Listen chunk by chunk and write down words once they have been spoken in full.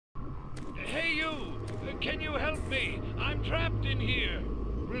Can you help me? I'm trapped in here.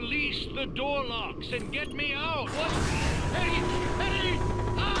 Release the door locks and get me out. What? Heddy! Heddy!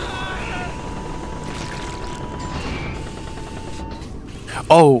 Ah!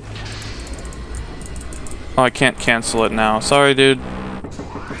 Oh! Oh, I can't cancel it now. Sorry, dude.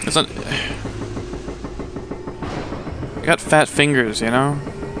 It's not... I got fat fingers, you know?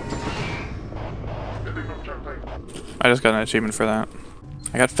 I just got an achievement for that.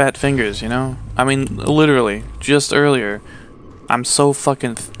 I got fat fingers, you know? I mean, literally, just earlier, I'm so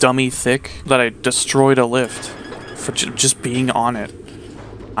fucking dummy thick that I destroyed a lift for just being on it.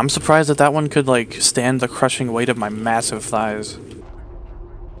 I'm surprised that that one could, like, stand the crushing weight of my massive thighs.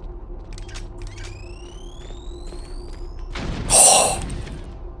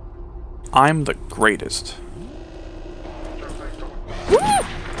 I'm the greatest.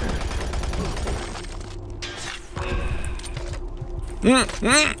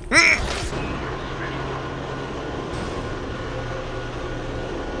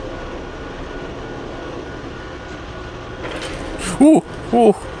 Ooh,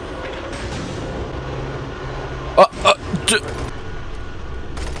 ooh.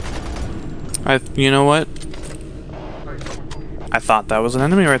 You know what? I thought that was an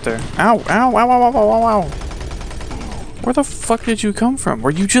enemy right there. Ow, ow, ow, ow, ow, ow, ow. Where the fuck did you come from?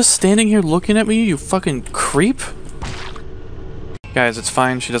 Were you just standing here looking at me, you fucking creep? Guys, it's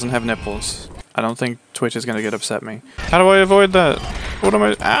fine. She doesn't have nipples. I don't think Twitch is gonna get upset me. How do I avoid that? What am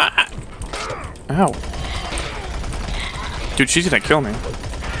I? Ah! Ow. Dude, she's gonna kill me.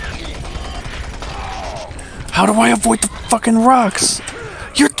 How do I avoid the fucking rocks?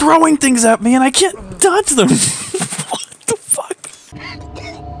 You're throwing things at me and I can't dodge them. What the fuck?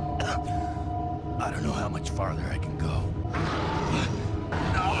 I don't know how much farther I can go.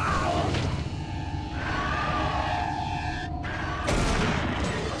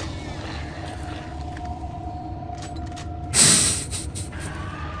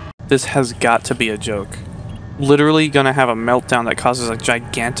 This has got to be a joke. Literally gonna have a meltdown that causes a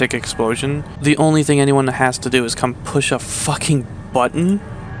gigantic explosion. The only thing anyone has to do is come push a fucking button?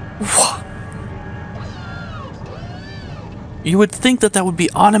 What? You would think that that would be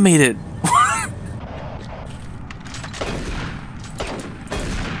automated.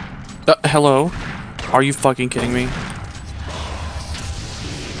 Hello? Are you fucking kidding me?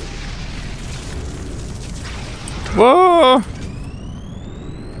 Whoa!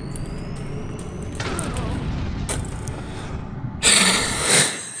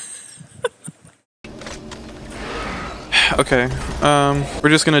 Okay, we're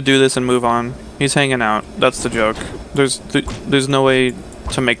just gonna do this and move on. He's hanging out. That's the joke. There's no way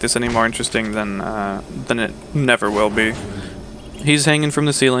to make this any more interesting than it never will be. He's hanging from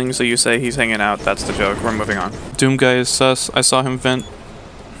the ceiling, so you say he's hanging out. That's the joke. We're moving on. Doom guy is sus. I saw him vent.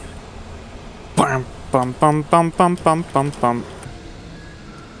 Bum bum bum bum bum bum bum bum.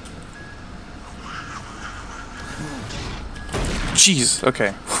 Jeez.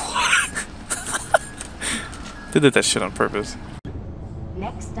 Okay. They did that shit on purpose.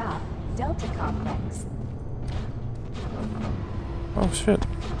 Next stop, Delta Complex. Oh shit.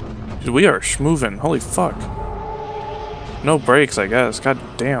 Dude, we are schmoving. Holy fuck. No brakes, I guess. God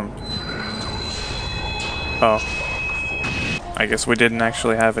damn. Oh. I guess we didn't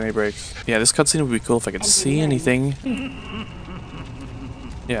actually have any brakes. Yeah, this cutscene would be cool if I could see anything.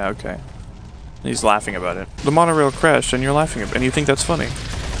 Yeah, okay. He's laughing about it. The monorail crashed and you're laughing at it, and you think that's funny.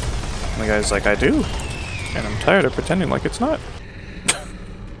 And the guy's like, I do. And I'm tired of pretending like it's not.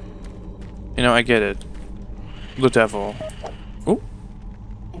 You know, I get it. The devil. Ooh.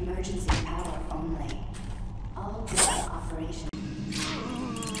 Emergency power only. All operation.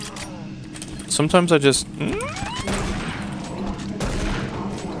 Sometimes I just... You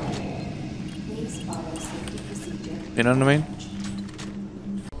know what I mean?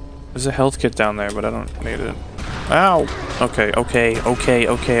 There's a health kit down there, but I don't need it. Ow! Okay, okay, okay,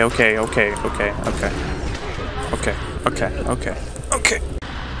 okay, okay, okay, okay, okay. Okay, okay, okay, okay.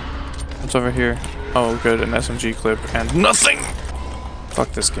 What's over here? Oh, good, an SMG clip and nothing!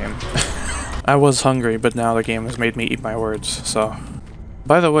 Fuck this game. I was hungry, but now the game has made me eat my words, so...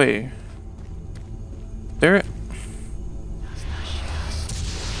 By the way... There...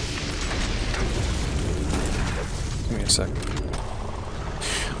 Give me a sec.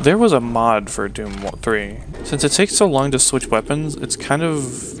 There was a mod for Doom 3. Since it takes so long to switch weapons, it's kind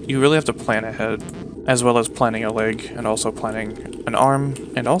of... You really have to plan ahead. As well as planning a leg, and also planning an arm,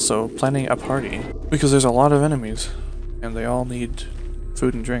 and also planning a party. Because there's a lot of enemies, and they all need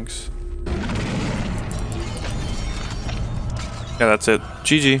food and drinks. Yeah, that's it.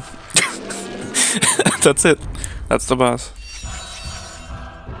 GG. That's it. That's the boss.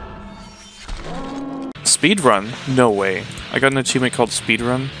 Speedrun? No way. I got an achievement called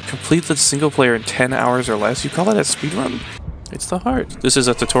Speedrun. Complete the single player in 10 hours or less? You call that a speedrun? It's the heart. This is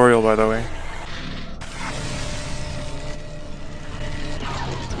a tutorial, by the way.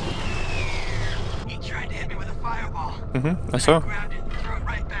 He tried to hit me with a fireball. I saw. Grabbed it and threw it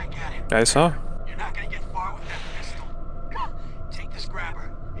right back at him. I saw. You're not gonna get far with that pistol. Take this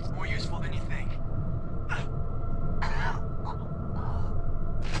grabber. It's more useful than you think.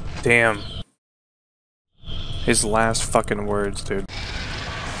 Damn. His last fucking words, dude.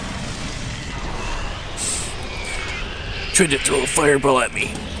 Tried to throw a fireball at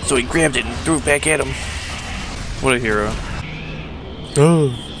me, so he grabbed it and threw it back at him. What a hero.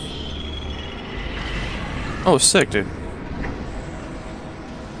 Oh, sick, dude.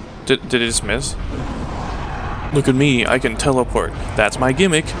 Did it just miss? Look at me, I can teleport. That's my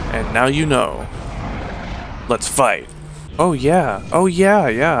gimmick, and now you know. Let's fight. Oh yeah,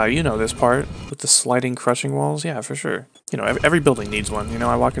 yeah, you know this part. With the sliding crushing walls, yeah, for sure. You know, every building needs one. You know,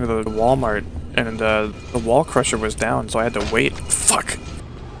 I walk into the Walmart, and the wall crusher was down, so I had to wait. Fuck!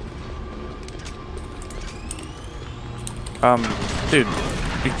 Dude,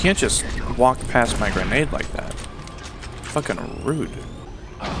 you can't just walk past my grenade like that. Fucking rude.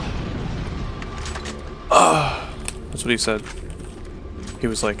 That's what he said. He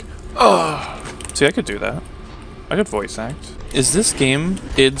was like, see, I could do that. I could voice act. Is this game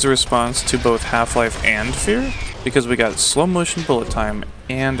id's response to both Half-Life and Fear? Because we got slow motion bullet time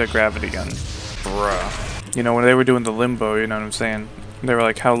and a gravity gun. Bruh. You know, when they were doing the limbo, you know what I'm saying? They were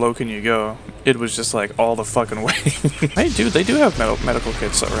like, how low can you go? It was just like all the fucking way. Hey dude, they do have medical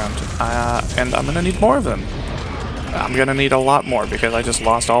kits around. And I'm gonna need more of them. I'm gonna need a lot more because I just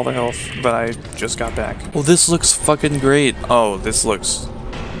lost all the health that I just got back. Well, this looks fucking great. Oh, this looks...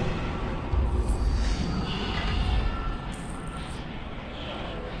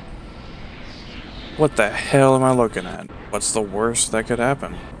 What the hell am I looking at? What's the worst that could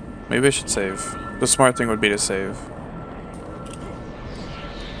happen? Maybe I should save. The smart thing would be to save.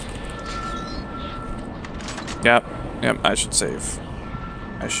 Yep, I should save.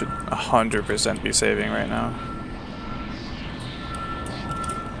 I should 100% be saving right now.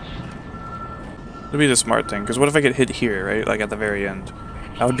 That'd be the smart thing, because what if I get hit here, right? Like at the very end.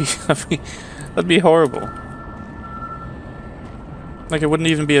 That would be, that'd be horrible. Like, it wouldn't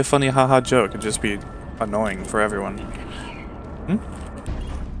even be a funny haha joke, it'd just be annoying for everyone.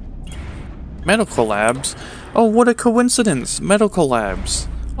 Medical labs? Oh, what a coincidence! Medical labs!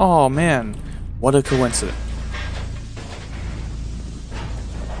 Oh man, what a coincidence.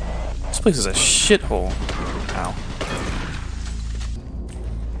 This place is a shithole.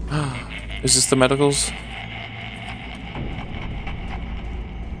 Ow. Is this the medicals?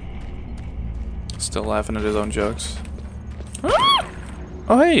 Still laughing at his own jokes.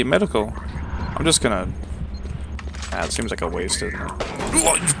 Oh hey, medical. I'm just gonna... it seems like a waste, doesn't it?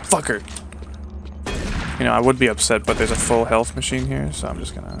 Oh, you fucker! You know, I would be upset, but there's a full health machine here, so I'm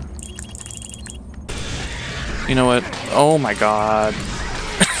just gonna... You know what? Oh my god.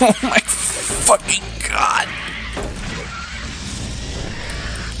 Oh my fucking god!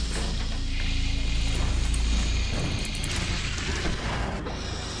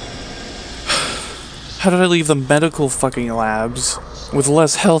 How did I leave the medical fucking labs with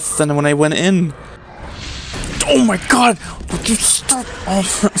less health than when I went in? Oh my god! Would you stop? Oh.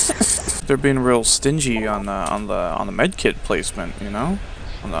 They're being real stingy on the medkit placement, you know,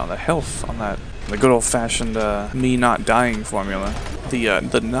 on the health, on that the good old fashioned me not dying formula.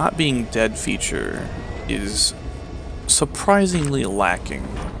 The not being dead feature is surprisingly lacking.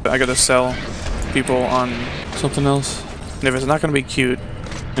 I gotta sell people on something else, and if it's not gonna be cute.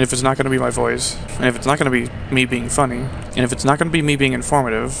 And if it's not going to be my voice, and if it's not going to be me being funny, and if it's not going to be me being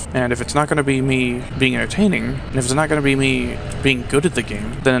informative, and if it's not going to be me being entertaining, and if it's not going to be me being good at the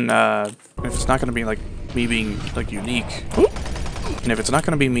game, then if it's not going to be like me being like unique, and if it's not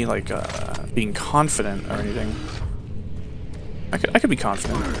going to be me like being confident or anything, I could be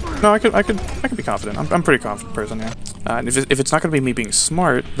confident. No, I could be confident. I'm a pretty confident person, yeah. And if it's not going to be me being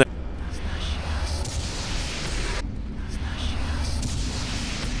smart, then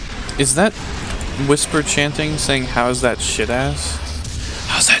is that whisper chanting saying, how's that shit ass?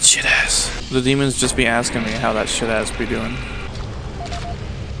 How's that shit ass? The demons just be asking me how that shit ass be doing.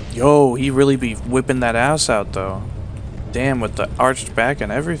 Yo, he really be whipping that ass out though. Damn, with the arched back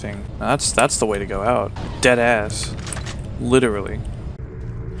and everything. That's the way to go out. Dead ass. Literally.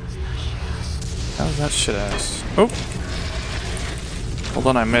 How's that shit ass? Oh. Hold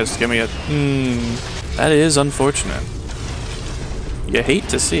on, I missed. Give me a... That is unfortunate. You hate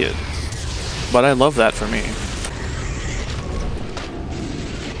to see it. But I love that for me.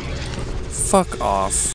 Fuck off.